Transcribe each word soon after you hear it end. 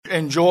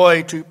and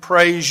joy to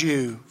praise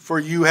you, for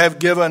you have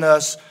given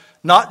us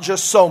not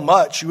just so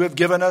much, you have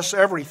given us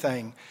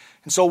everything.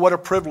 And so what a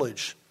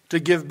privilege to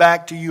give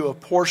back to you a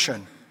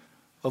portion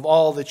of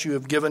all that you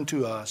have given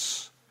to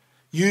us.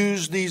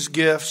 Use these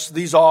gifts,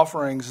 these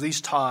offerings,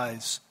 these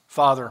tithes,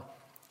 Father,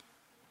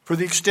 for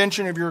the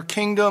extension of your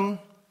kingdom,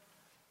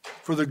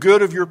 for the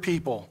good of your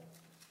people,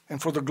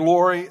 and for the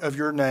glory of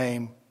your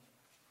name,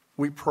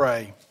 we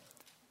pray.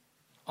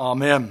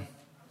 Amen.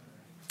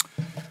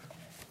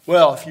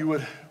 Well, if you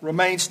would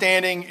remain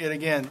standing, and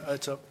again,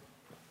 it's a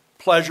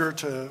pleasure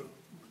to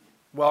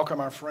welcome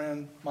our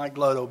friend Mike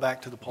Glodo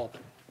back to the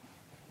pulpit.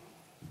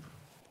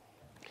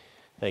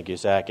 Thank you,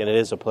 Zach, and it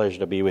is a pleasure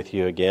to be with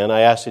you again.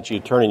 I ask that you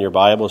turn in your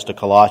Bibles to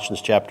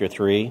Colossians chapter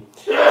 3.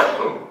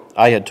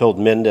 I had told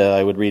Minda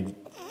I would read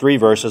 3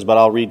 verses, but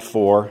I'll read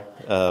 4.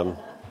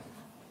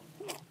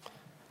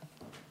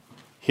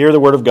 Hear the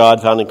word of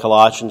God found in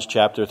Colossians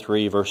chapter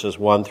 3, verses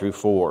 1 through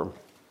 4.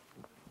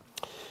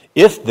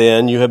 If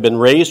then you have been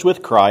raised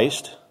with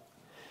Christ,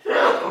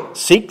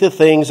 seek the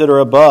things that are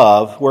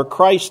above where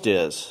Christ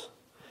is,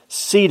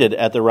 seated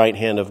at the right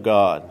hand of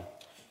God.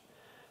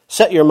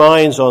 Set your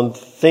minds on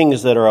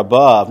things that are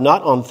above,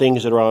 not on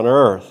things that are on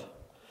earth.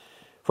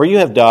 For you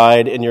have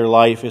died, and your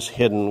life is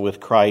hidden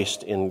with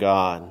Christ in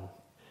God.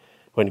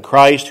 When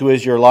Christ, who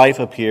is your life,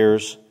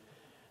 appears,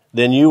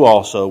 then you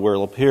also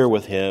will appear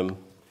with him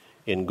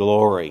in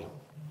glory.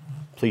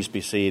 Please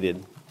be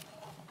seated.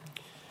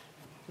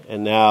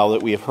 And now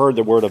that we have heard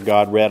the word of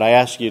God read, I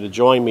ask you to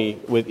join me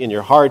in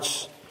your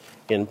hearts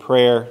in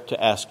prayer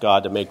to ask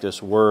God to make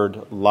this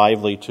word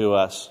lively to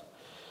us.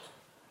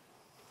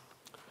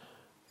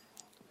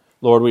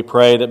 Lord, we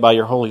pray that by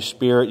your Holy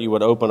Spirit you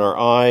would open our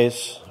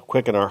eyes,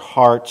 quicken our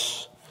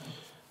hearts,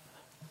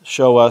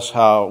 show us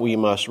how we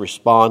must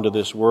respond to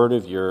this word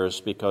of yours,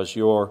 because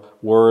your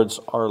words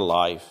are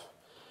life.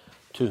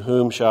 To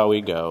whom shall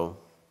we go?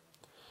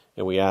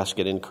 And we ask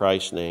it in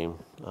Christ's name.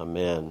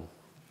 Amen.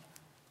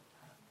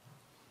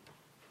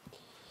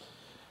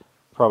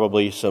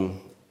 Probably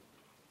some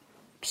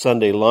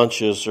Sunday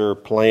lunches are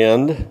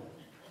planned.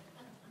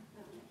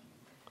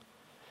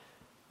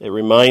 It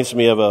reminds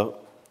me of a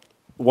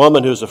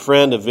woman who's a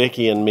friend of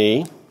Vicki and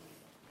me.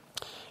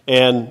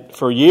 And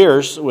for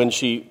years, when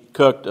she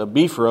cooked a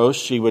beef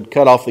roast, she would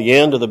cut off the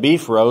end of the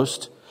beef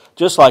roast,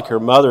 just like her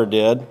mother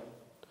did,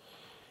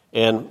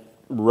 and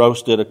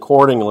roast it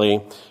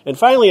accordingly. And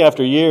finally,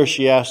 after years,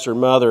 she asked her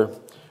mother,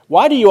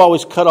 "Why do you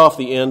always cut off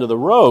the end of the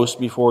roast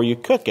before you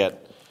cook it?"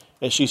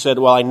 And she said,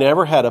 "Well, I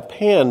never had a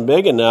pan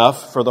big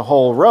enough for the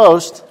whole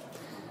roast,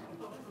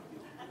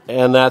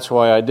 and that's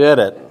why I did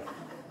it."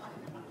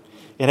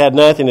 It had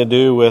nothing to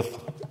do with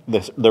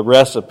the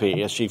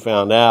recipe, as she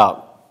found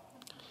out.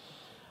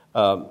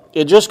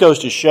 It just goes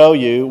to show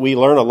you, we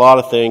learn a lot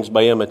of things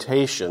by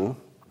imitation.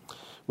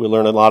 We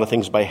learn a lot of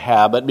things by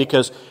habit,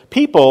 because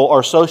people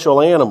are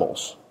social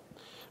animals.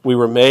 We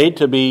were made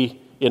to be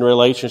in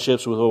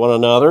relationships with one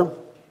another,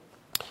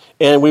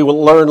 and we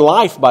will learn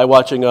life by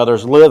watching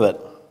others live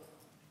it.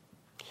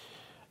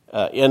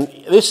 And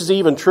this is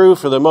even true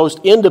for the most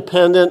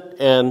independent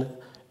and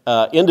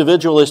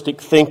individualistic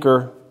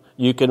thinker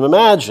you can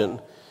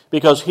imagine,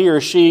 because he or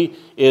she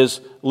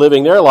is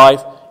living their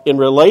life in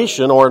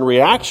relation or in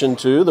reaction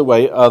to the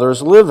way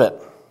others live it.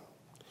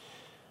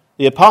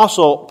 The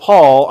Apostle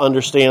Paul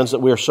understands that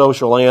we are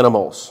social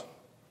animals,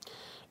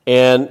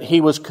 and he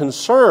was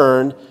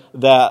concerned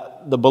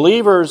that the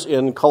believers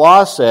in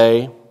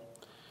Colossae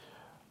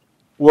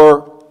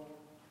were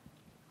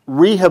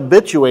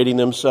rehabituating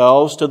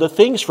themselves to the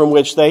things from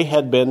which they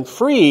had been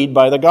freed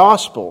by the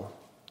gospel.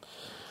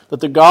 That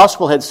the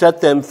gospel had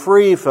set them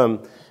free from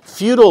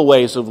futile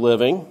ways of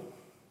living,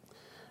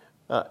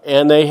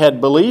 and they had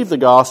believed the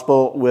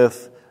gospel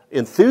with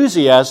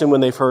enthusiasm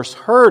when they first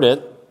heard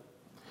it,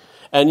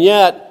 and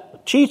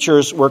yet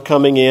teachers were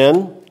coming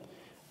in,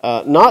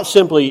 not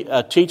simply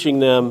teaching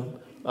them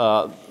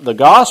the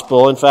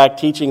gospel, in fact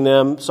teaching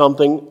them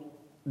something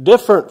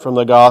different from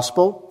the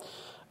gospel,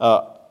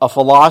 a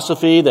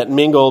philosophy that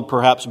mingled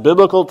perhaps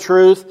biblical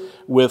truth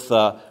with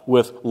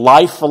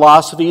life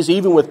philosophies,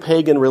 even with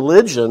pagan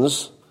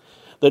religions,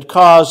 that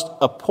caused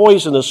a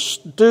poisonous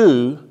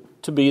stew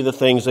to be the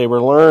things they were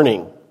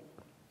learning.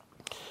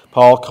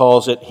 Paul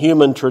calls it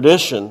human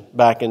tradition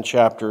back in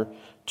chapter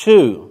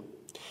 2.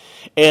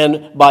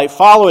 And by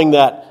following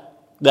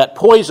that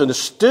poisonous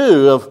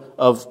stew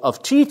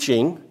of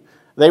teaching,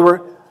 they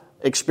were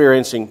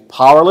experiencing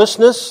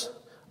powerlessness.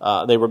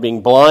 They were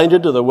being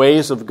blinded to the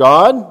ways of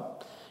God.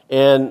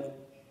 And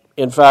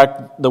in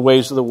fact, the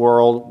ways of the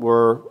world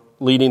were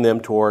leading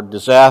them toward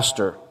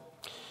disaster.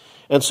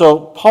 And so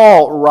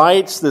Paul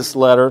writes this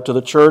letter to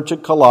the church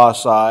at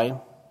Colossae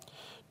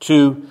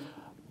to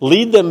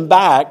lead them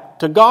back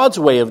to God's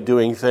way of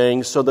doing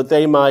things, so that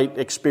they might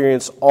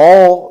experience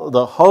all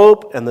the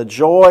hope and the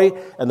joy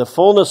and the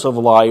fullness of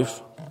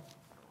life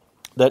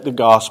that the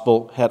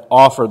gospel had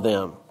offered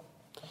them.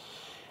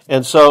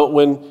 And so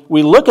when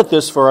we look at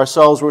this for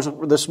ourselves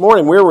this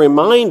morning, we're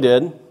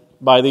reminded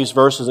by these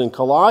verses in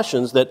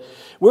Colossians that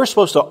we're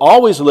supposed to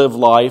always live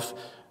life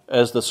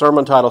as the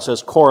sermon title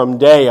says, coram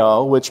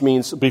Deo, which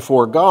means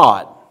before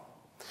God.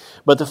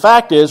 But the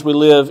fact is, we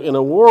live in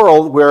a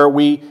world where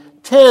we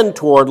tend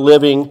toward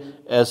living,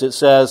 as it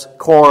says,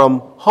 coram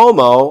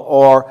homo,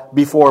 or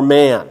before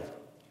man.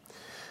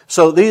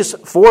 So these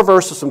 4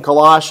 verses from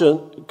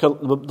Colossians, the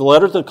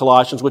letter to the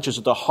Colossians, which is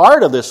at the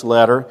heart of this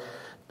letter,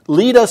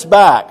 lead us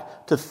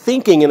back to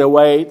thinking in a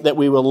way that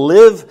we will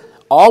live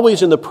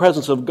always in the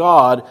presence of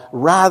God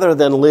rather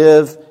than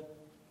live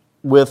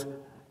with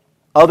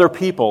other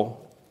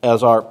people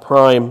as our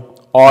prime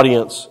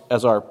audience,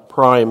 as our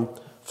prime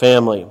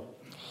family.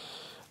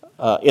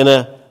 In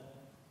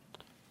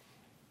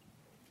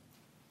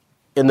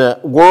a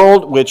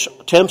world which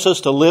tempts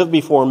us to live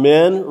before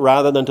men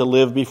rather than to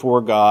live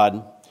before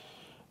God,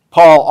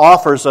 Paul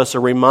offers us a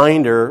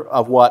reminder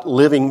of what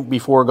living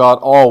before God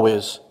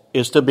always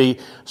is to be,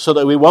 so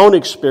that we won't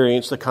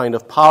experience the kind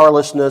of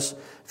powerlessness,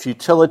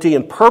 futility,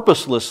 and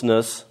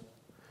purposelessness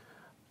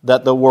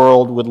that the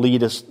world would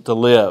lead us to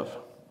live.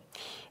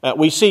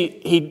 We see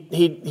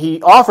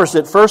he offers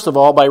it, first of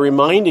all, by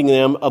reminding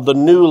them of the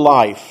new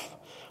life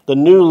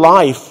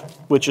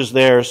which is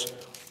theirs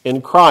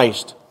in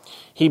Christ.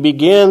 He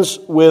begins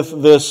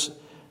with this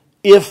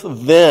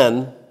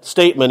if-then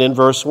statement in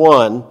verse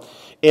 1,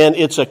 and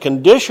it's a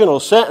conditional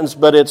sentence,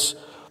 but it's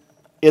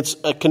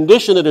a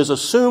condition that is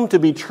assumed to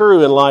be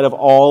true in light of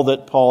all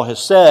that Paul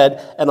has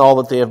said and all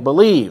that they have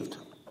believed.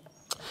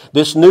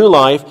 This new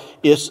life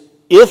is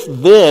if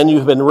then you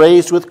have been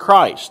raised with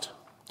Christ.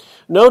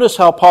 Notice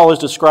how Paul is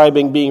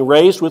describing being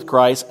raised with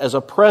Christ as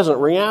a present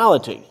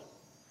reality,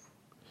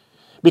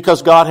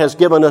 because God has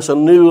given us a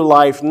new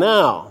life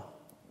now.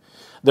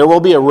 There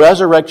will be a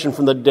resurrection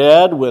from the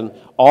dead when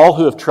all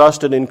who have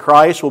trusted in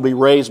Christ will be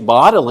raised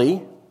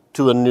bodily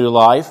to a new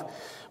life.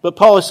 But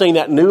Paul is saying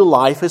that new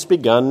life has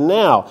begun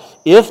now.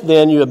 If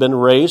then you have been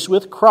raised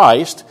with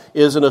Christ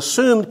is an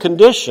assumed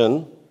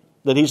condition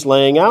that he's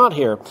laying out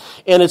here.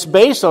 And it's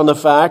based on the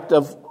fact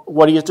of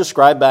what he has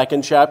described back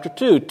in chapter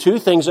 2. 2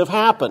 things have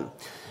happened.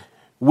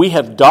 We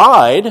have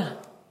died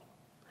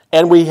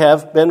and we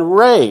have been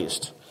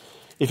raised.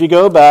 If you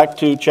go back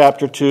to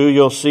chapter 2,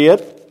 you'll see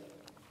it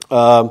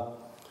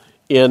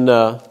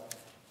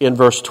in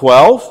verse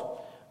 12.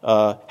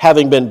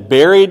 Having been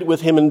buried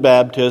with him in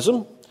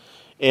baptism.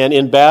 And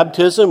in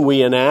baptism,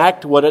 we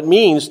enact what it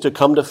means to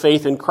come to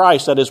faith in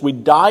Christ. That is, we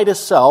die to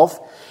self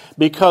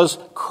because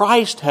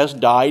Christ has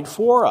died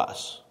for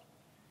us.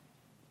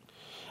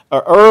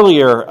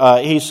 Earlier,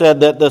 he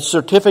said that the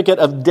certificate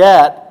of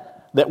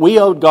debt that we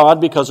owed God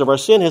because of our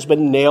sin has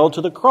been nailed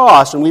to the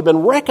cross, and we've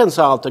been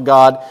reconciled to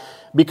God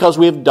because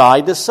we have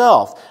died to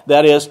self.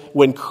 That is,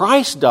 when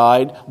Christ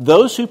died,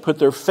 those who put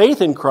their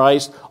faith in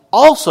Christ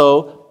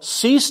also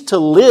ceased to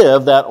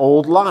live that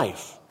old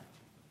life.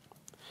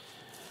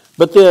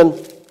 But then,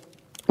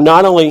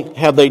 not only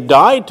have they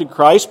died to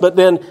Christ, but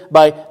then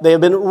they have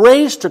been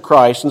raised to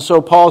Christ. And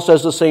so Paul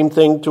says the same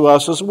thing to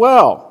us as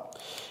well.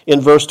 In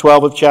verse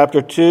 12 of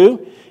chapter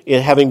 2,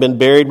 having been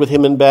buried with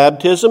him in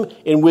baptism,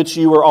 in which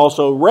you were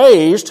also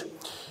raised.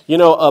 You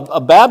know,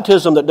 a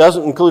baptism that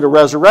doesn't include a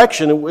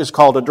resurrection is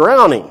called a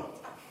drowning.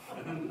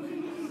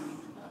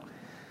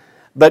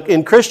 But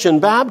in Christian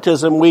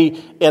baptism,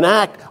 we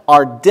enact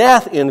our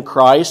death in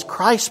Christ,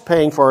 Christ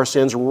paying for our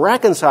sins,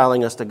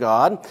 reconciling us to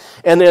God,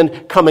 and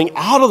then coming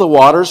out of the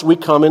waters, we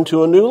come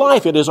into a new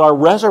life. It is our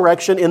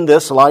resurrection in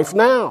this life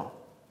now.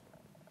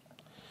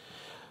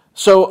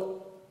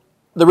 So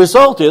the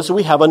result is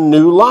we have a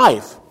new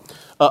life,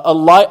 a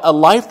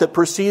life that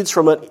proceeds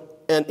from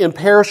an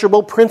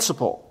imperishable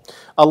principle,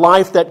 a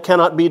life that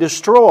cannot be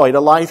destroyed, a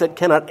life that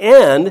cannot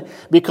end,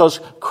 because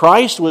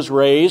Christ was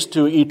raised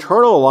to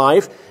eternal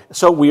life.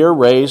 So we are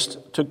raised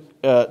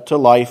to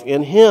life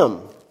in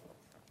Him.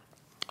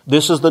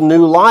 This is the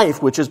new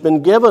life which has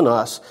been given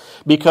us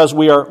because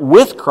we are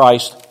with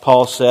Christ,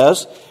 Paul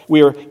says.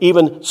 We are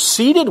even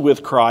seated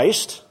with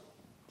Christ,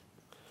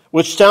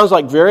 which sounds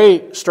like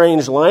very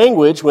strange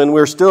language when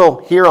we're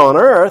still here on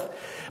earth.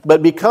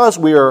 But because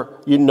we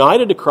are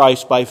united to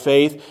Christ by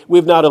faith,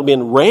 we've not only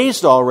been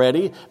raised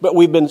already, but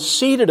we've been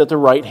seated at the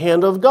right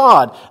hand of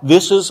God.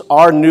 This is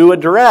our new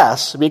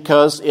address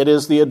because it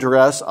is the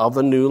address of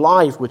the new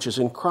life which is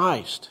in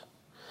Christ.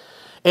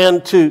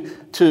 And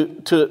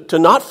to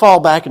not fall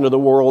back into the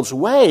world's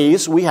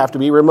ways, we have to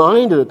be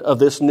reminded of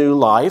this new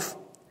life,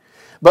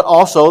 but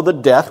also the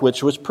death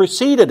which was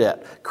preceded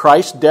it.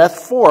 Christ's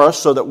death for us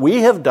so that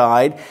we have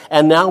died,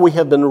 and now we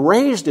have been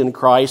raised in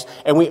Christ,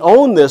 and we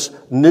own this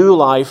new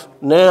life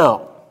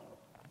now.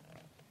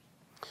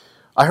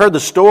 I heard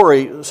the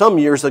story some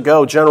years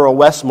ago, General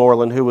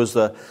Westmoreland, who was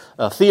the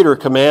theater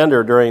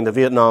commander during the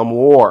Vietnam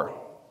War.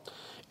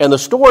 And the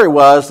story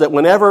was that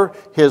whenever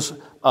his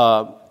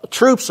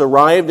troops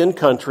arrived in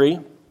country,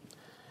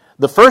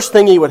 the first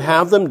thing he would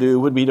have them do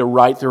would be to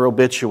write their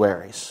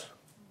obituaries.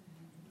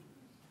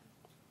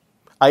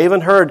 I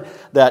even heard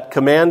that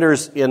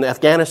commanders in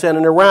Afghanistan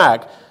and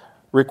Iraq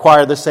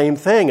require the same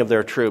thing of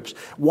their troops.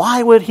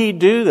 Why would he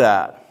do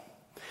that?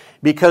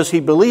 Because he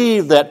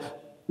believed that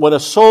when a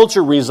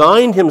soldier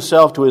resigned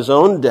himself to his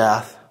own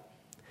death,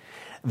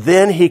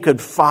 then he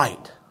could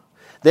fight.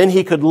 Then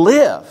he could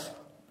live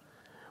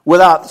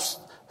without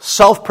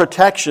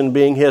self-protection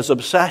being his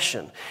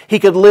obsession. He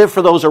could live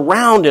for those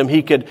around him.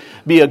 He could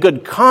be a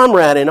good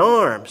comrade in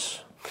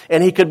arms.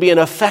 And he could be an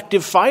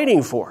effective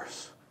fighting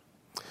force.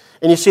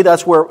 And you see,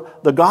 that's where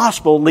the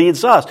gospel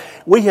leads us.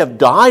 We have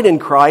died in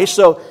Christ,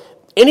 so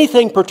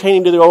anything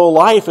pertaining to the old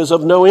life is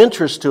of no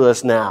interest to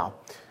us now.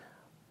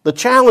 The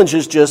challenge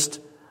is just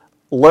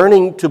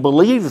learning to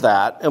believe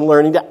that and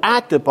learning to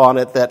act upon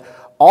it, that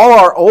all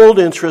our old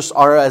interests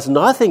are as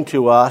nothing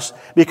to us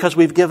because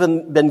we've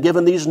been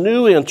given these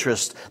new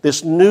interests,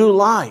 this new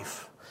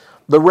life.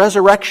 The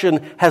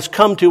resurrection has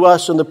come to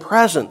us in the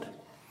present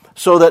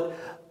so that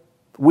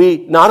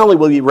we not only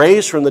will be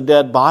raised from the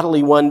dead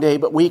bodily one day,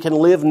 but we can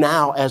live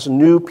now as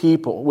new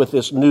people with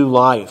this new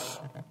life.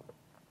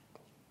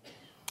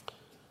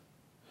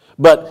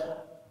 But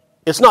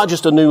it's not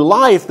just a new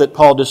life that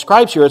Paul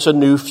describes here, it's a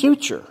new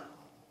future.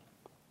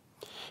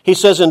 He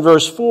says in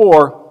verse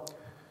 4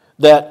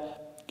 that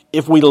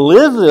if we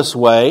live this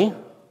way,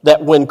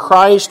 that when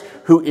Christ,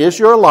 who is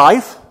your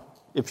life,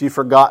 if you've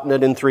forgotten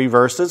it in 3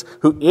 verses,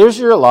 who is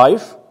your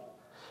life,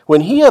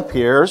 when he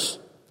appears,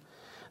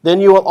 then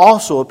you will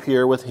also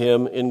appear with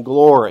him in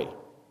glory.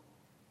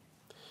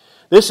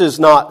 This is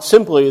not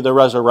simply the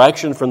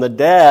resurrection from the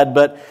dead,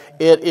 but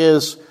it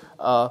is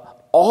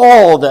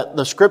all that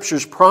the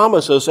Scriptures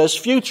promise us as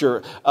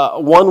future.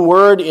 One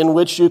word in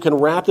which you can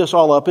wrap this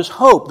all up is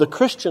hope, the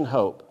Christian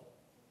hope.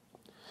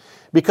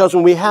 Because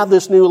when we have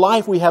this new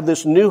life, we have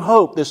this new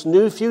hope, this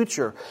new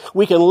future.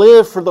 We can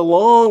live for the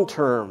long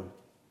term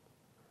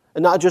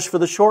and not just for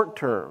the short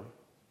term.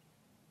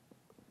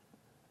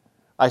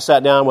 I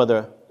sat down with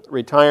a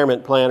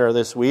retirement planner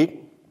this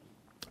week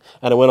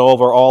and I went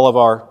over all of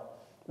our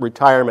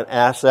retirement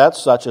assets,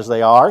 such as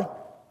they are.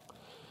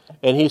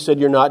 And he said,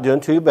 you're not doing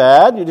too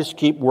bad. You just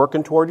keep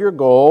working toward your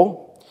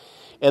goal.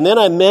 And then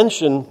I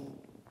mentioned,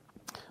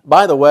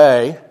 by the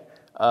way,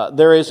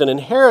 there is an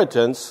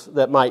inheritance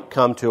that might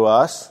come to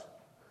us.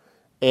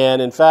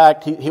 And in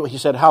fact, he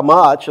said, how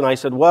much? And I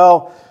said,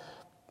 well,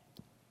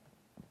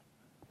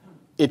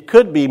 it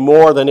could be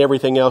more than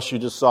everything else you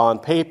just saw on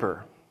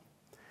paper.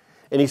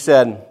 And he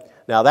said,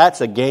 now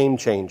that's a game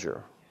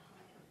changer.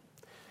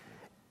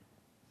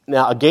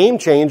 Now, a game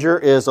changer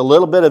is a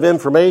little bit of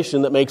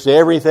information that makes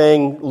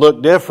everything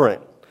look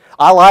different.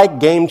 I like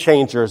game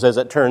changers, as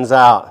it turns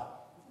out.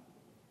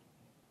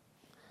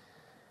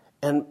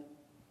 And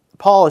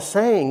Paul is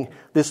saying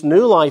this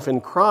new life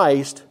in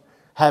Christ,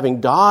 having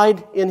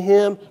died in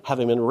him,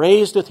 having been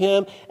raised with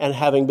him, and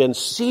having been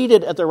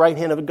seated at the right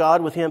hand of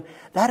God with him,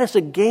 that is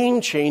a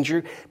game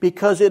changer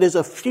because it is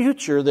a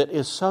future that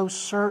is so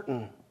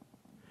certain,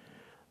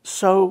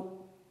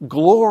 so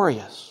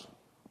glorious,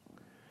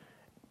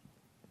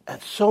 and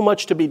so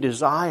much to be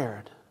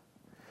desired.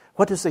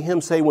 What does the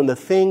hymn say? When the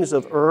things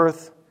of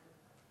earth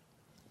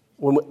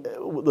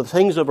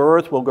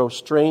will grow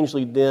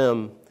strangely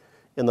dim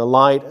in the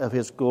light of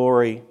his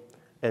glory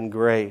and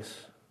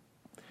grace.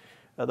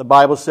 The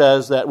Bible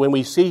says that when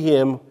we see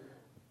him,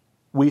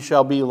 we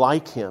shall be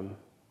like him.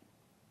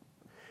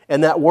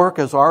 And that work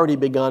has already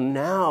begun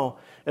now.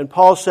 And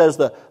Paul says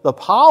the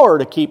power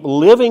to keep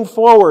living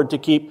forward, to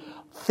keep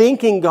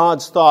thinking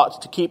God's thoughts,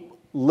 to keep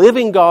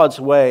living God's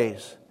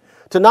ways,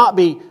 to not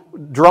be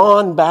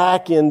drawn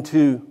back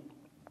into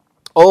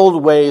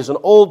old ways and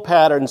old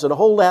patterns and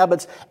old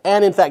habits,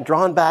 and in fact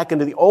drawn back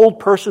into the old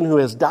person who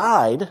has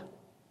died,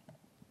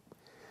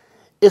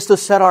 is to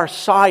set our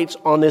sights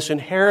on this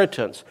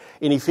inheritance.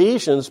 In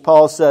Ephesians,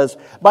 Paul says,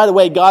 by the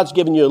way, God's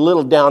given you a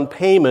little down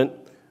payment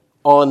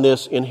on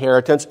this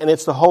inheritance, and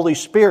it's the Holy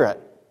Spirit,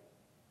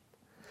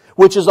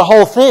 which is the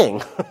whole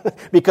thing,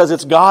 because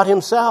it's God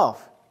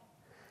himself.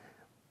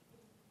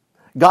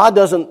 God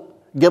doesn't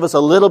give us a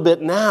little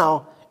bit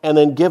now and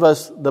then give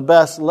us the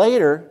best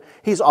later.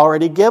 He's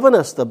already given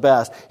us the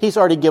best. He's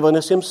already given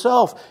us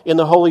himself in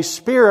the Holy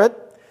Spirit.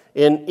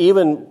 And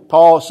even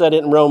Paul said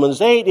it in Romans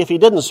 8, if he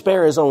didn't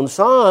spare his own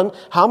son,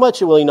 how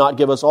much will he not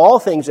give us all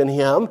things in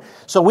him?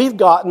 So we've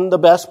gotten the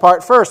best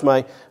part first.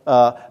 My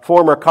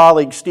former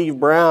colleague Steve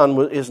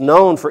Brown is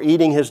known for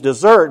eating his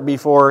dessert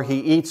before he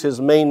eats his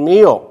main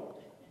meal.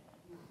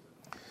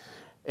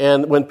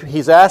 And when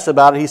he's asked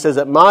about it, he says,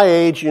 at my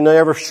age, you're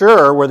never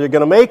sure whether you're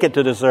going to make it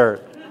to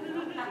dessert.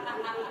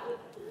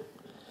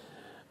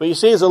 But you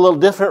see, there's a little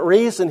different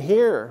reason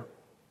here.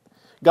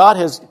 God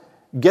has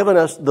given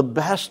us the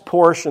best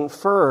portion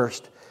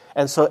first,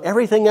 and so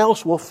everything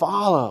else will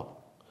follow.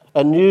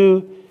 A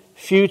new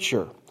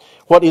future.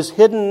 What is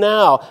hidden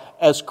now,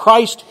 as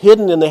Christ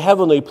hidden in the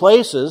heavenly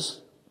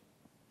places,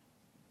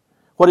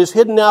 what is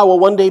hidden now will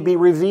one day be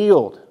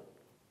revealed,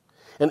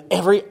 and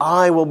every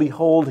eye will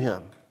behold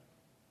him,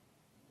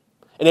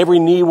 and every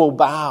knee will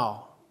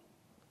bow.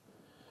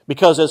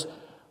 Because as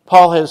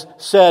Paul has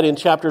said in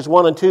chapters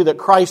 1 and 2 that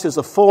Christ is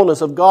the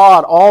fullness of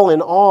God, all in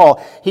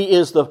all. He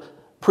is the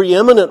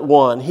preeminent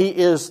one. He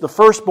is the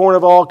firstborn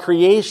of all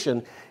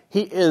creation.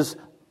 He is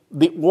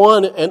the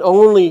one and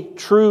only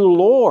true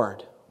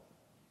Lord.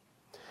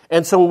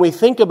 And so when we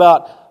think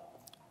about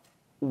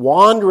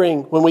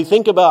wandering, when we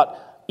think about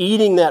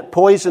eating that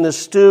poisonous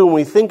stew, when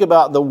we think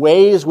about the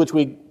ways which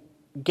we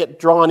get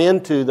drawn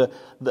into,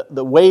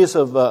 the ways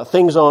of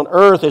things on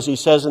earth, as he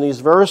says in these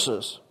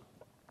verses,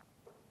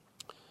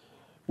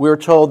 we're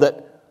told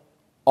that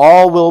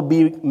all will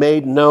be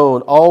made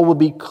known, all will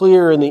be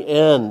clear in the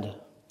end.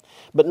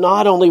 But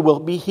not only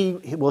will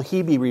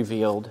he be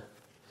revealed,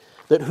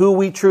 that who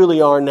we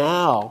truly are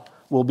now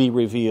will be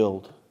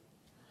revealed.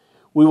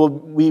 We will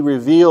be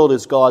revealed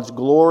as God's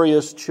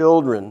glorious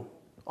children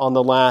on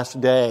the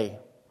last day.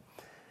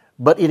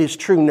 But it is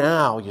true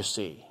now, you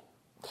see.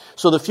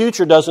 So the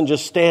future doesn't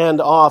just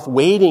stand off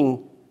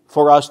waiting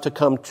for us to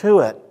come to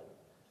it.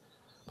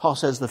 Paul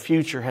says the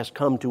future has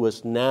come to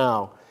us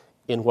now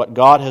in what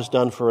God has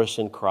done for us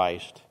in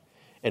Christ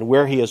and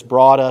where He has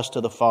brought us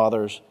to the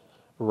Father's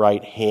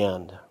right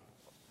hand.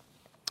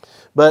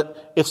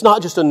 But it's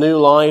not just a new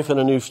life and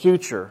a new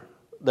future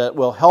that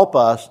will help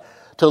us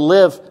to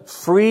live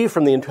free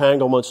from the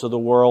entanglements of the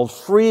world,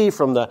 free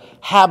from the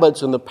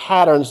habits and the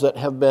patterns that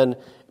have been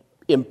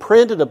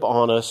imprinted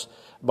upon us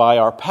by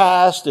our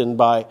past and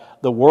by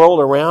the world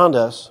around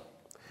us.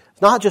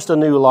 It's not just a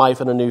new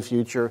life and a new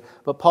future,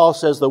 but Paul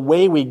says the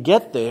way we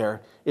get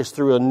there is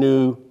through a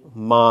new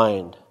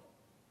mind.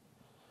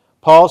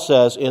 Paul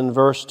says in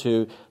verse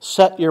 2,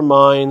 set your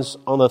minds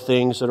on the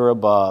things that are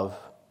above,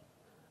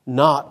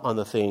 not on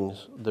the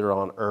things that are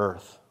on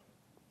earth.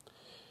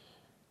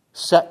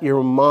 Set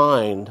your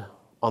mind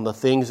on the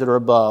things that are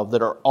above,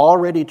 that are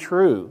already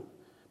true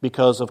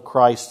because of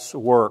Christ's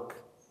work,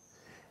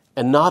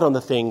 and not on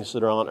the things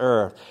that are on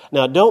earth.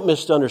 Now, don't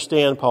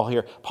misunderstand Paul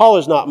here. Paul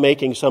is not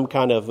making some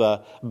kind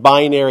of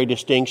binary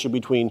distinction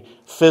between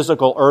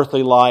physical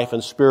earthly life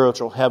and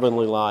spiritual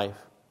heavenly life.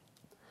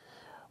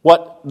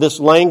 What this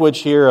language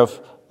here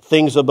of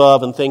things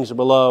above and things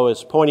below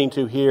is pointing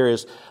to here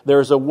is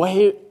there's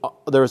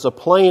a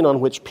plane on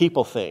which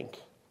people think.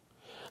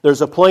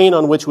 There's a plane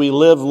on which we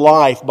live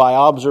life by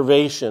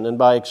observation and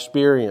by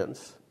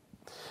experience.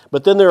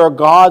 But then there are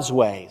God's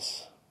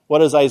ways. What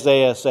does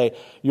Isaiah say?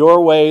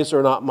 Your ways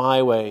are not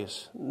my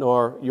ways,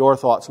 nor your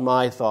thoughts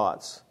my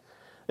thoughts.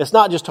 It's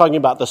not just talking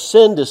about the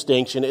sin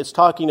distinction, it's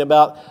talking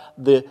about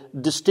the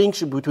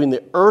distinction between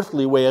the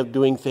earthly way of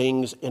doing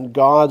things and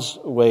God's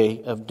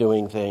way of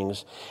doing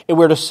things. And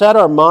we're to set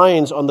our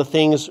minds on the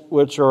things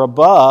which are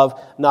above,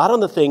 not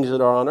on the things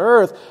that are on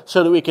earth,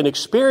 so that we can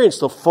experience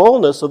the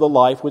fullness of the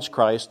life which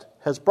Christ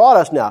has brought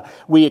us now.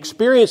 We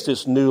experience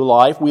this new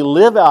life, we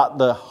live out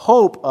the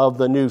hope of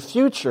the new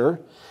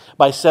future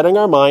by setting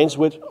our minds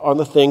on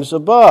the things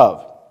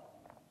above.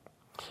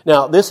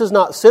 Now, this is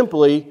not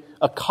simply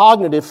a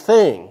cognitive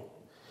thing.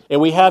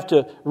 And we have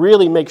to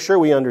really make sure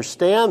we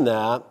understand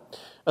that,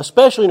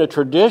 especially in a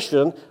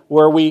tradition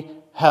where we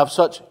have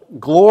such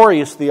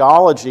glorious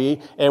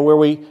theology and where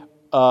we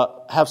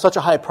have such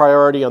a high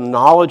priority on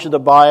knowledge of the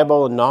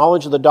Bible and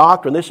knowledge of the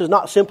doctrine. This is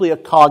not simply a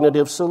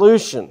cognitive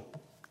solution.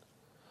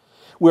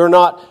 We're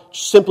not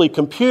simply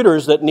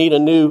computers that need a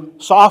new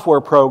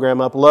software program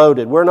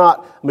uploaded. We're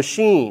not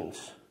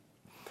machines.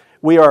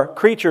 We are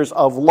creatures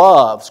of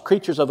loves,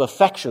 creatures of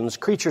affections,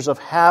 creatures of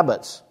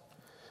habits.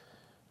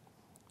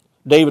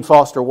 David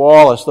Foster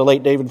Wallace, the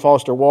late David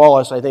Foster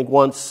Wallace, I think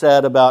once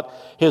said about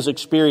his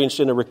experience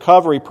in a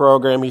recovery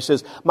program, he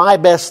says, my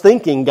best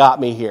thinking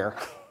got me here.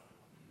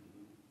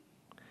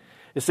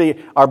 You see,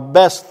 our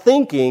best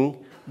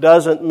thinking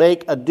doesn't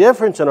make a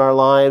difference in our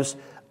lives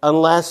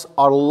unless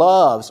our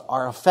loves,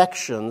 our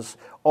affections,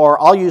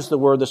 or I'll use the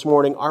word this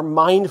morning, our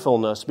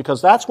mindfulness,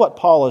 because that's what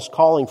Paul is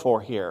calling for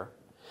here.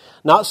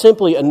 Not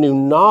simply a new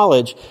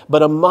knowledge,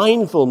 but a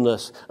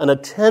mindfulness, an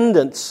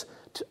attendance,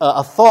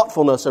 a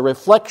thoughtfulness, a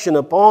reflection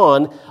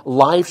upon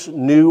life's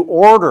new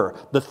order,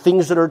 the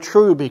things that are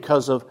true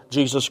because of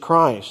Jesus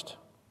Christ.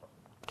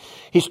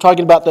 He's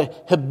talking about the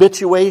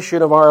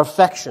habituation of our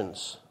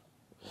affections,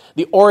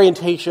 the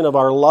orientation of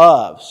our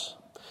loves.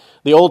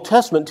 The Old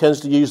Testament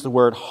tends to use the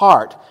word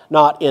heart,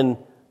 not in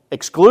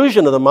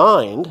exclusion of the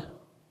mind,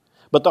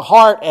 but the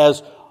heart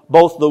as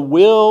both the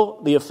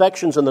will, the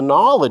affections, and the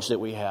knowledge that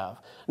we have.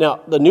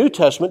 Now, the New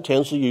Testament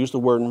tends to use the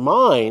word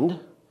mind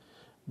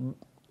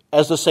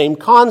as the same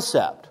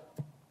concept.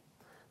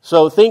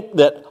 So think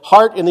that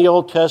heart in the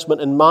Old Testament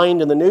and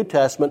mind in the New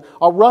Testament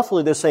are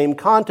roughly the same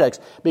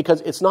context, because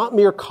it's not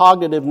mere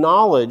cognitive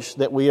knowledge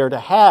that we are to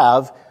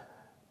have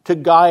to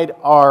guide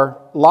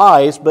our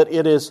lives, but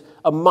it is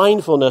a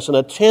mindfulness, an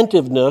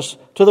attentiveness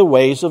to the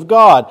ways of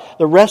God.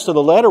 The rest of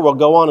the letter will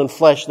go on and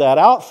flesh that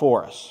out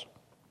for us.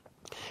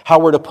 How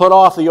we're to put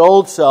off the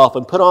old self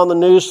and put on the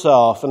new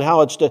self, and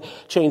how it's to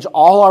change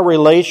all our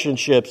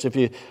relationships. If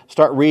you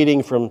start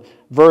reading from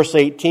verse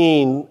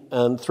 18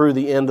 and through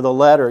the end of the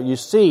letter, you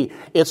see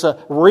it's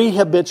a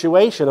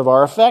rehabituation of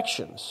our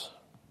affections.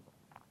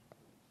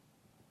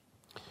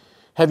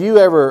 Have you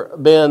ever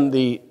been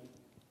been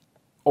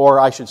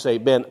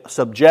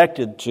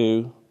subjected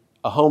to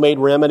a homemade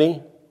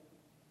remedy?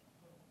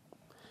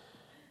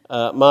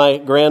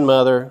 My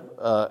grandmother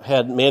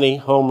had many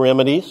home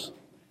remedies.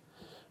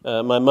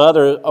 My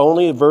mother,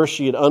 only verse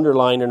she had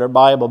underlined in her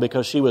Bible,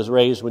 because she was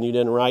raised when you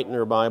didn't write in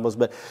her Bibles,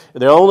 but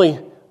the only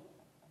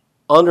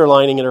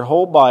underlining in her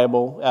whole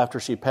Bible after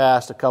she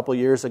passed a couple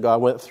years ago, I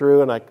went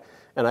through and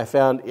I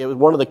found it was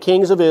one of the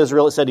kings of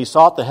Israel. It said he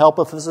sought the help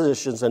of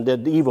physicians and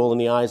did evil in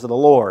the eyes of the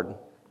Lord.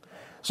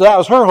 So that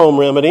was her home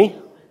remedy.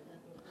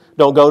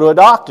 Don't go to a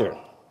doctor.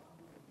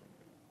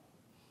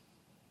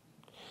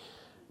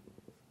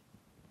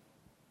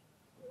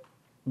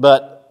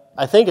 But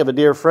I think of a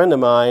dear friend of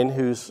mine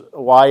whose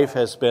wife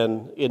has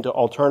been into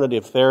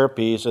alternative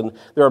therapies, and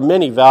there are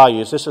many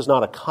values. This is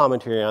not a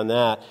commentary on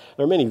that.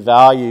 There are many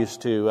values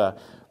to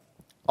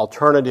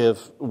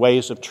alternative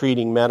ways of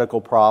treating medical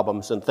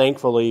problems, and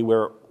thankfully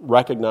we're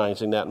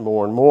recognizing that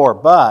more and more.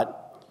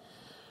 But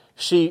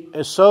she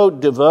is so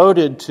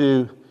devoted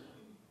to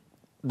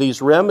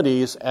these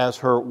remedies as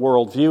her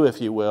worldview,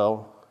 if you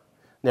will.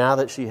 Now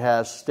that she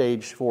has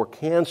stage 4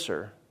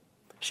 cancer,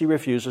 she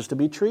refuses to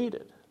be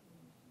treated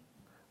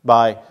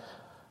by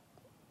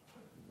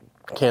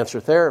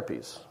cancer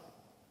therapies.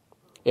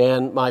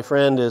 And my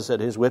friend is at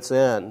his wit's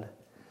end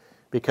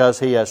because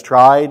he has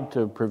tried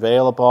to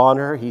prevail upon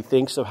her. He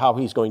thinks of how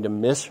he's going to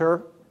miss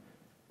her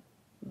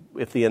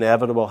if the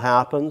inevitable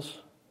happens.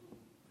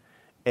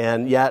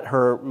 And yet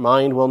her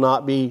mind will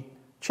not be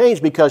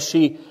changed because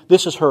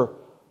this is her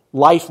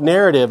life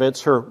narrative.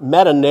 It's her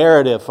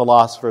meta-narrative,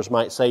 philosophers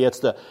might say. It's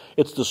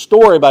the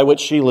story by which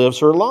she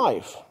lives her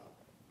life.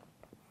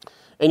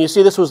 And you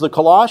see, this was the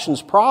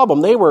Colossians'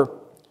 problem. They were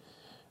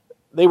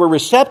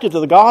receptive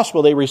to the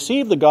gospel. They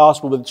received the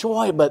gospel with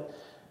joy, but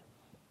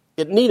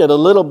it needed a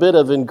little bit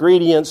of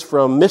ingredients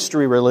from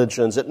mystery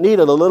religions. It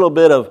needed a little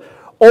bit of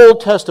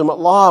Old Testament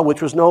law, which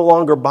was no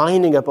longer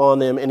binding upon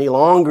them any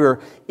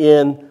longer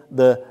in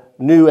the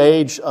new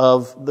age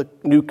of the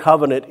new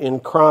covenant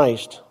in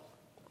Christ.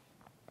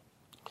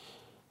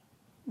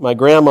 My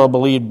grandma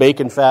believed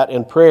bacon fat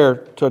and prayer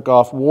took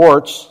off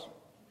warts.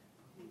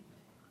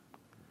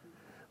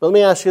 But let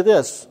me ask you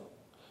this.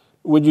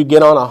 Would you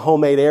get on a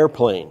homemade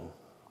airplane?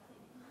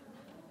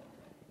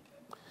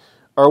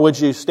 Or would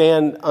you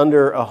stand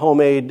under a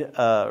homemade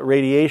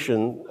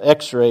radiation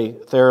X-ray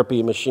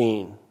therapy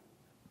machine?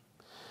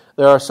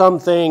 There are some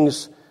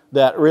things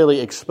that really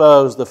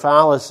expose the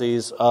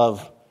fallacies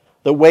of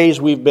the ways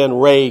we've been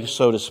raised,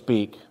 so to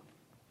speak.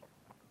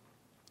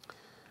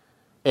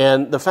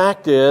 And the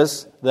fact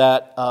is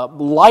that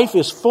life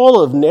is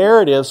full of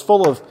narratives,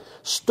 full of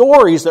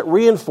stories that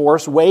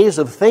reinforce ways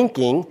of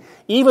thinking,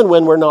 even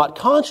when we're not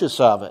conscious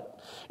of it.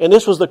 And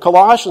this was the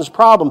Colossians'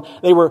 problem.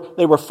 They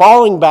were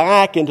falling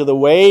back into the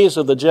ways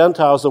of the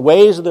Gentiles, the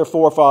ways of their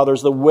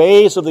forefathers, the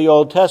ways of the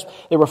Old Testament.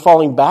 They were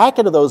falling back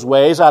into those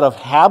ways out of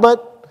habit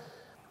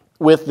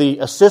with the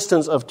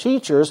assistance of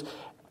teachers,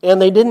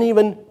 and they didn't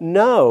even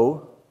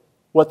know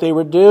what they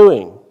were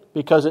doing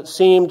because it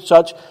seemed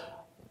such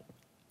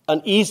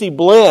an easy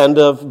blend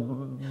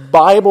of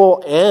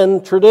Bible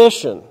and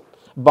tradition,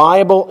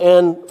 Bible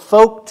and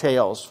folk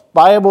tales,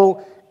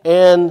 Bible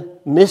and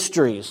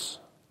mysteries.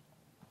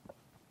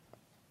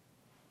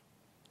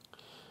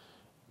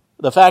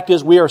 The fact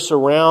is, we are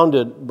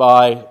surrounded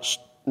by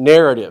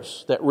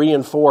narratives that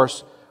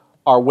reinforce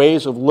our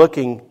ways of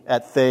looking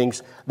at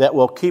things that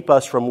will keep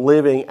us from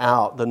living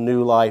out the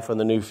new life and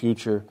the new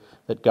future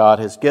that God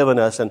has given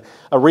us. And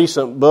a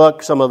recent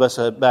book, some of us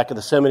back at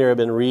the seminary have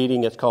been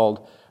reading, it's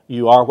called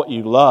You Are What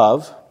You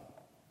Love,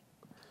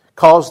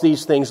 calls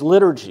these things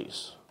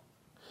liturgies.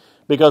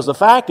 Because the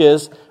fact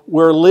is,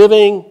 we're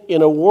living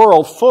in a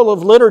world full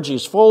of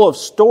liturgies, full of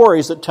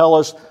stories that tell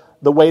us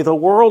the way the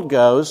world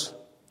goes.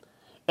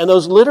 And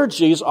those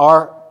liturgies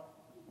are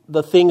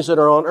the things that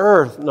are on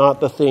earth, not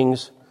the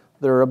things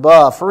that are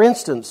above. For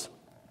instance,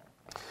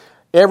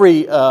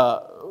 every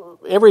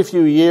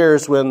few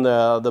years when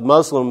the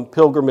Muslim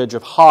pilgrimage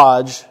of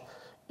Hajj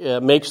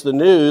makes the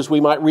news,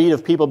 we might read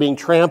of people being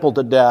trampled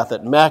to death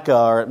at Mecca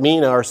or at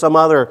Mina or some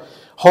other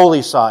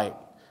holy site.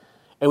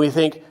 And we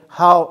think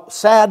how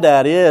sad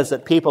that is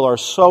that people are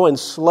so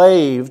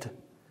enslaved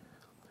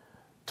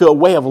to a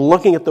way of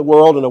looking at the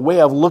world and a way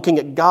of looking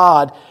at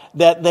God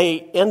that they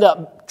end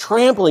up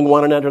trampling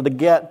one another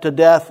to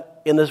death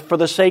for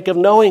the sake of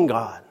knowing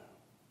God.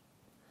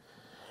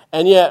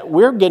 And yet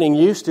we're getting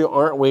used to,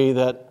 aren't we,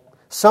 that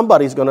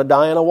somebody's going to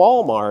die in a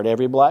Walmart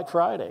every Black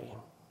Friday.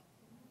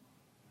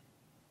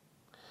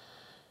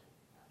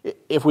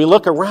 If we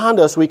look around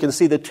us, we can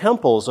see the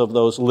temples of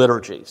those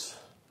liturgies.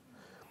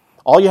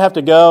 All you have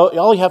to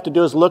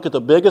do is look at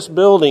the biggest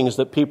buildings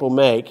that people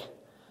make,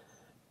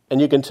 and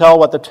you can tell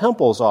what the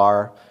temples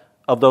are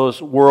of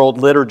those world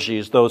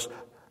liturgies, those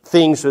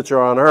things which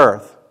are on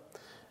earth.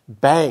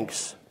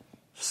 Banks,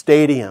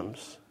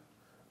 stadiums,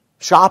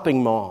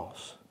 shopping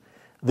malls.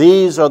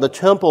 These are the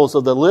temples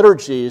of the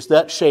liturgies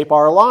that shape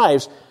our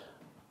lives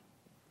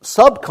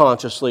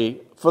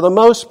subconsciously for the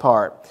most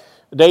part.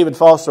 David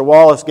Foster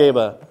Wallace gave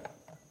a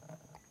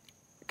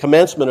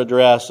commencement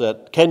address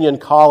at Kenyon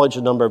College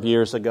a number of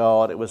years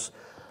ago, and it was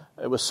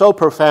so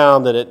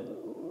profound that it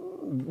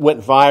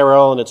went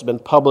viral and it's been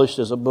published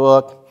as a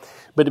book.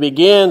 But it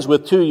begins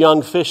with two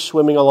young fish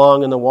swimming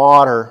along in the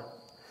water,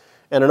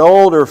 And an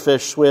older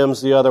fish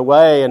swims the other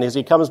way, and as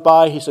he comes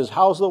by, he says,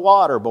 "How's the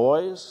water,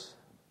 boys?"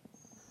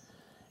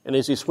 And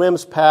as he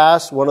swims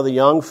past, one of the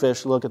young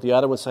fish look at the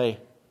other one and say,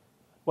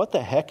 "What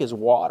the heck is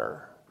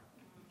water?"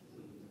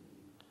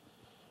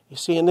 You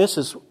see, and this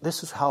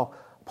is how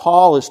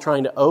Paul is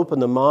trying to open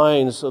the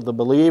minds of the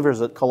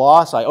believers at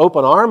Colossae,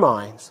 open our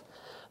minds,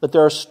 that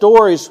there are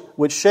stories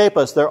which shape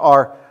us. There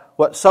are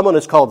what someone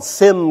has called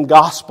sim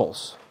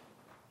gospels,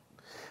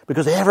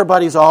 because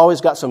everybody's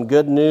always got some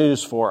good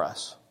news for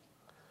us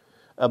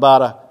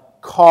about a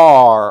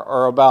car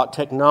or about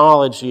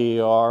technology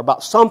or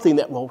about something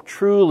that will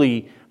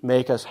truly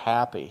make us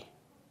happy.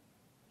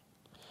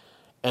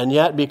 And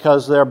yet,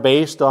 because they're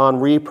based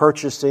on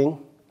repurchasing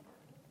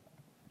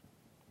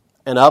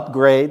and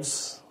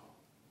upgrades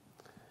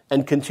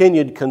and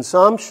continued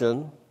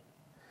consumption,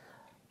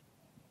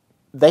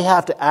 they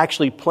have to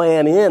actually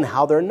plan in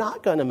how they're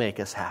not going to make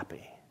us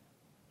happy.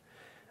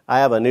 I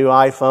have a new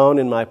iPhone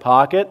in my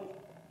pocket,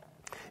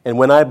 and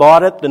when I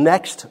bought it, the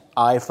next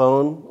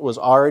iPhone was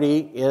already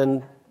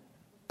in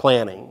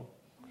planning.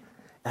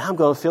 And I'm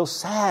going to feel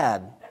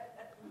sad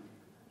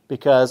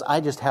because I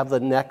just have the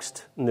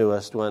next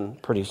newest one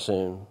pretty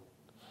soon.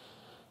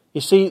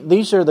 You see,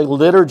 these are the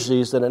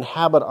liturgies that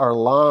inhabit our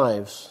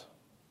lives.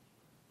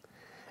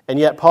 And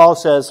yet Paul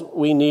says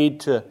we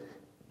need to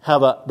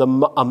have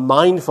a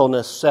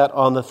mindfulness set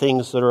on the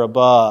things that are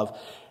above.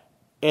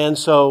 And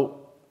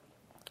so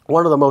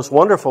one of the most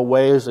wonderful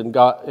ways in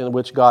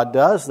which God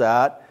does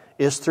that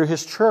is through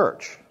His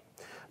church.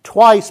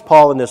 Twice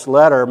Paul in this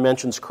letter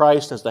mentions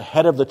Christ as the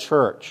head of the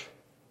church.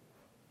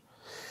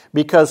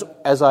 Because,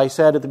 as I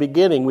said at the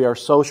beginning, we are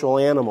social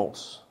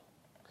animals.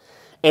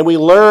 And we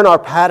learn our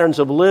patterns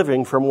of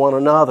living from one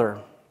another.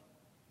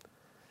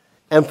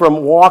 And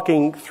from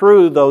walking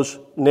through those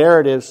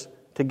narratives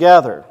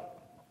together.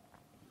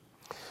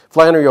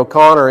 Flannery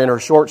O'Connor, in her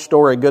short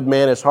story, "Good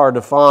Man is Hard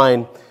to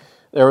Find,"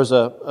 there was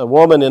a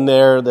woman in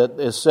there that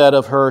is said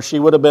of her, she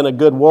would have been a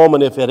good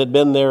woman if it had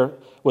been there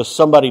was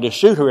somebody to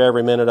shoot her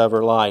every minute of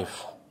her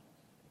life.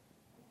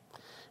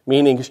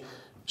 Meaning,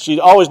 she'd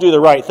always do the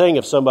right thing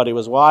if somebody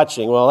was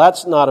watching. Well,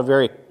 that's not a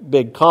very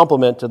big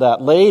compliment to that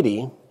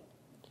lady.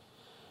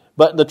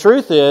 But the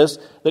truth is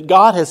that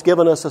God has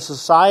given us a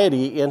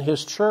society in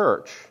His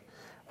church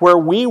where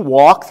we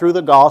walk through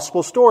the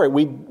gospel story.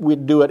 We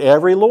do it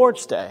every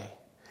Lord's Day.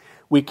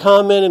 We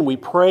come in and we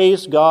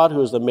praise God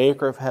who is the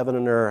maker of heaven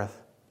and earth.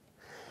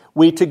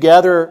 We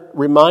together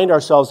remind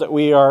ourselves that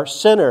we are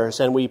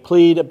sinners and we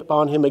plead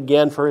upon Him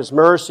again for His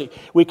mercy.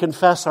 We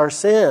confess our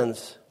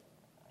sins.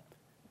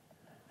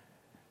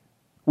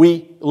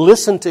 We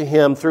listen to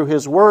Him through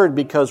His Word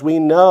because we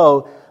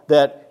know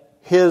that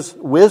His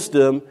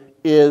wisdom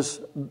is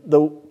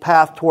the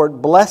path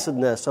toward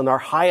blessedness and our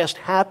highest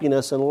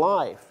happiness in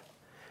life.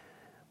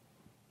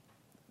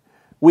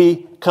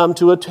 We come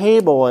to a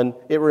table, and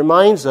it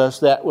reminds us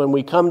that when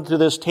we come to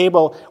this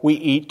table, we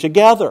eat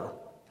together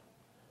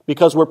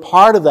because we're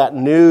part of that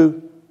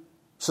new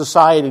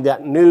society,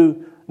 that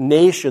new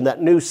nation,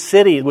 that new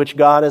city which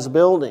God is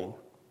building.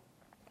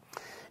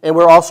 And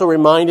we're also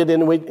reminded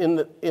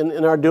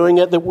in our doing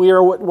it that we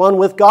are one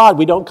with God.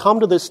 We don't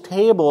come to this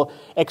table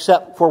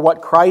except for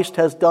what Christ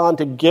has done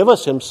to give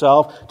us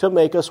Himself to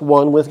make us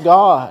one with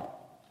God.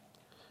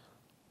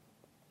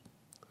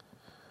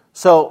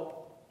 So,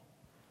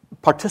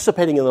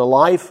 participating in the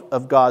life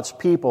of God's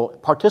people,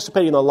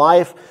 participating in the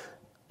life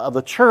of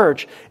the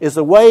church is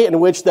the way in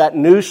which that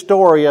new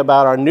story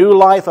about our new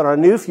life and our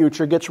new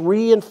future gets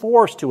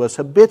reinforced to us,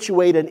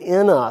 habituated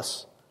in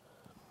us,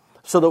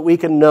 so that we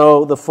can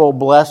know the full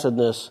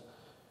blessedness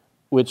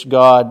which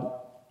God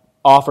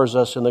offers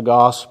us in the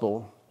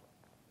gospel.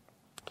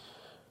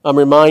 I'm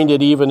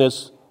reminded, even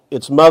as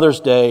it's Mother's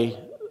Day,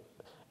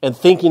 and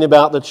thinking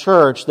about the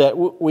church, that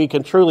we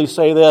can truly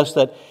say this,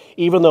 that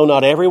even though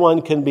not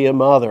everyone can be a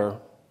mother,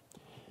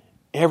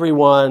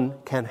 everyone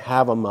can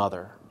have a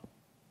mother.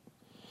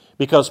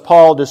 Because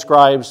Paul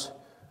describes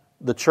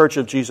the church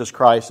of Jesus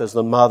Christ as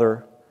the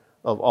mother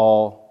of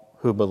all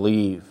who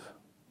believe.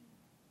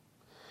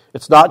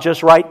 It's not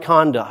just right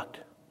conduct,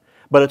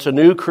 but it's a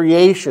new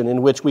creation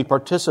in which we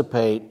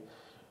participate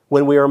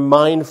when we are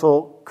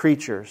mindful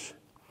creatures.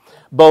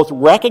 Both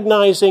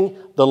recognizing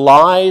the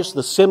lies,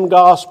 the sim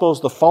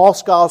gospels, the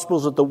false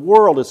gospels that the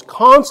world is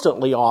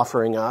constantly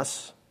offering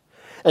us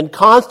and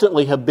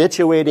constantly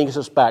habituating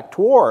us back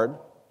toward,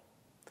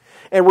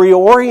 and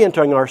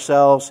reorienting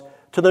ourselves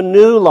to the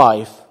new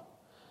life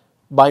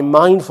by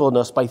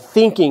mindfulness, by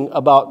thinking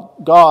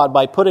about God,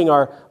 by putting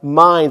our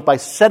minds, by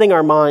setting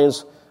our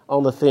minds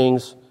on the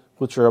things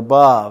which are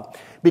above.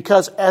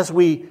 Because as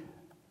we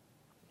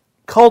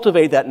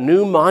cultivate that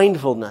new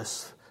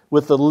mindfulness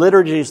with the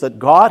liturgies that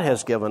God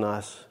has given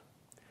us,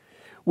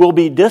 we'll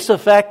be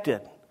disaffected.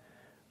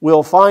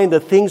 We'll find the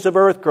things of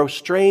earth grow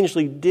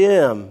strangely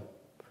dim.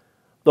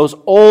 Those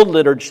old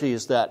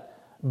liturgies that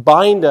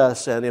bind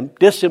us and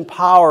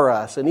disempower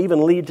us and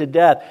even lead to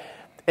death.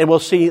 And we'll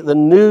see the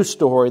new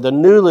story, the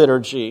new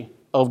liturgy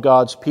of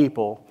God's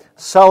people,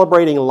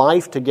 celebrating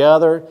life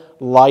together,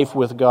 life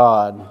with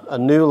God, a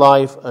new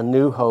life, a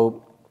new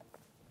hope,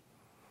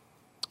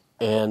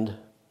 and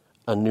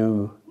a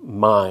new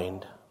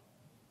mind.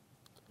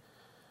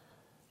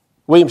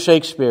 William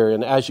Shakespeare,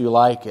 in As You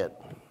Like It,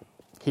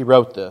 he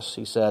wrote this.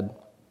 He said,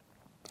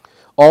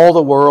 "All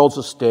the world's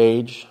a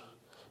stage,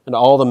 and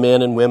all the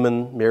men and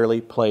women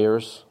merely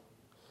players.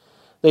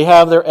 They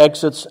have their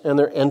exits and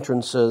their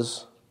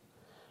entrances,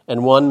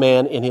 and one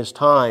man in his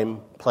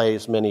time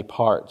plays many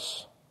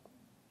parts."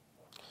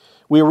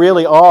 We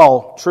really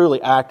all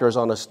truly actors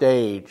on a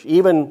stage.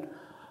 Even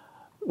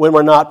when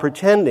we're not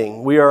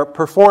pretending, we are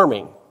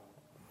performing.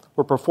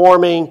 We're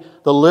performing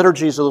the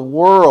liturgies of the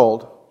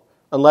world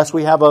unless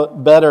we have a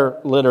better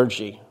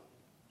liturgy.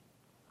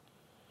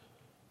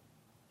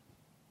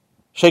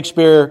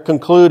 Shakespeare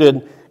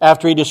concluded,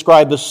 after he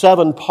described the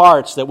 7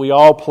 parts that we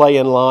all play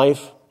in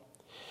life,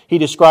 he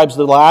describes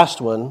the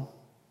last one,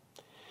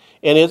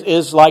 and it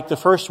is like the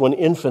first one,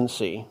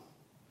 infancy.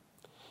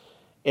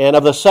 And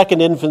of the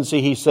second infancy,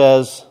 he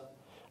says,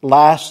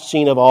 "Last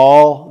scene of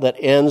all that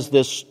ends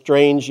this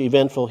strange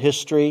eventful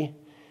history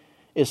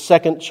is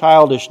second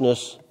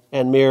childishness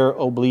and mere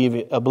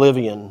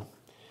oblivion,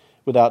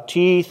 without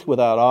teeth,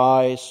 without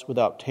eyes,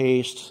 without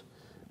taste,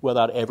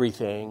 without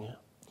everything."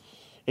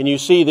 And you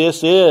see,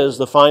 this is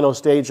the final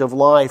stage of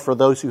life for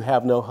those who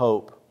have no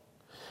hope,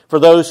 for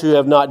those who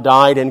have not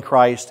died in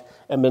Christ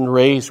and been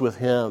raised with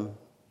Him.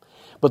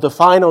 But the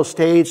final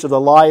stage of the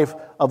life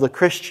of the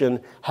Christian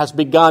has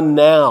begun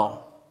now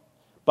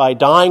by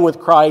dying with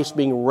Christ,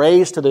 being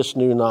raised to this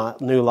new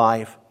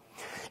life.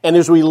 And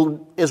as we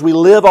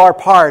live our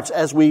parts,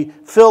 as we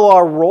fill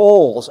our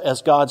roles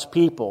as God's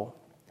people,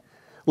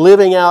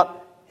 living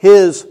out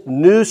His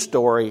new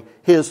story,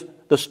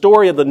 the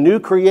story of the new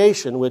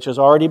creation which has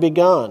already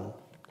begun,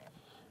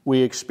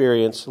 we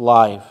experience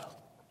life.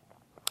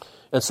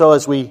 And so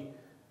as we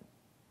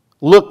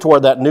look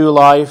toward that new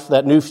life,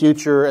 that new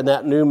future, and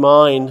that new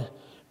mind,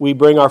 we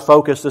bring our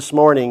focus this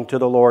morning to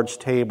the Lord's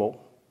table,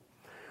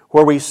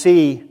 where we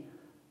see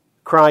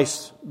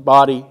Christ's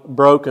body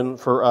broken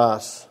for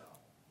us,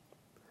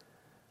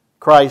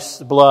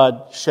 Christ's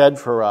blood shed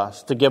for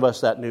us to give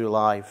us that new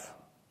life.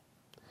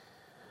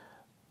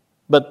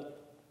 But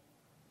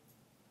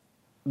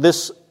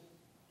this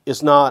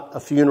is not a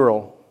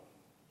funeral.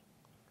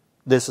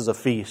 This is a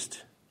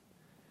feast.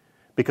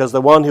 Because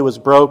the one who was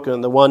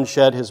broken, the one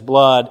shed His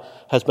blood,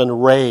 has been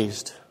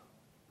raised.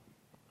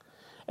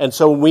 And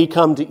so when we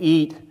come to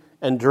eat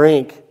and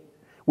drink,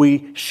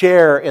 we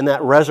share in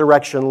that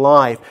resurrection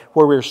life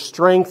where we're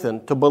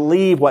strengthened to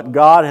believe what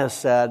God has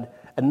said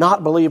and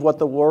not believe what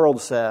the world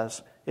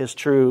says is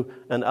true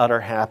and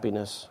utter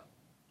happiness.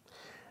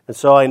 And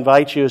so I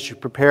invite you, as you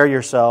prepare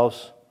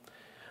yourselves,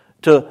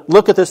 to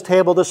look at this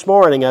table this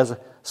morning as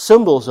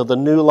symbols of the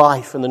new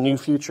life and the new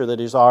future that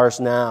is ours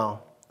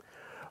now,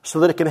 so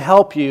that it can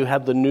help you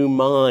have the new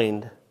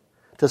mind,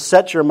 to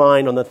set your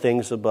mind on the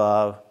things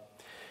above,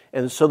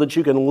 and so that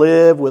you can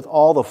live with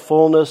all the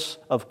fullness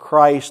of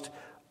Christ,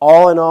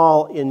 all in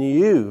all in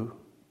you,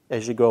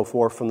 as you go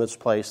forth from this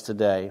place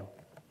today.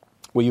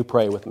 Will you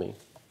pray with me?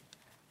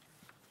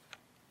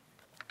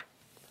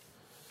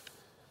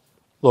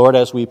 Lord,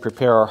 as we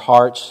prepare our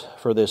hearts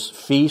for this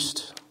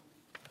feast,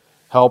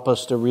 help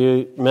us to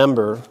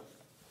remember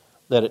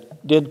that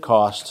it did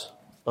cost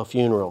a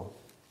funeral,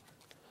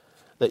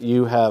 that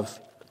you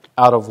have,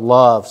 out of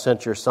love,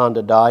 sent your Son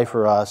to die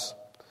for us,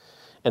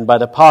 and by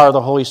the power of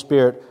the Holy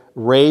Spirit,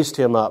 raised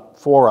Him up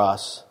for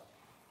us,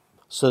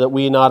 so that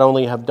we not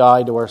only have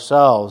died to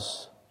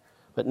ourselves,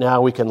 but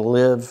now we can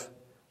live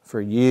for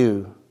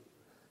you,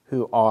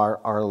 who are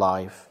our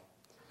life.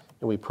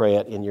 And we pray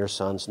it in your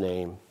Son's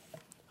name.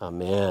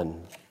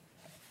 Amen.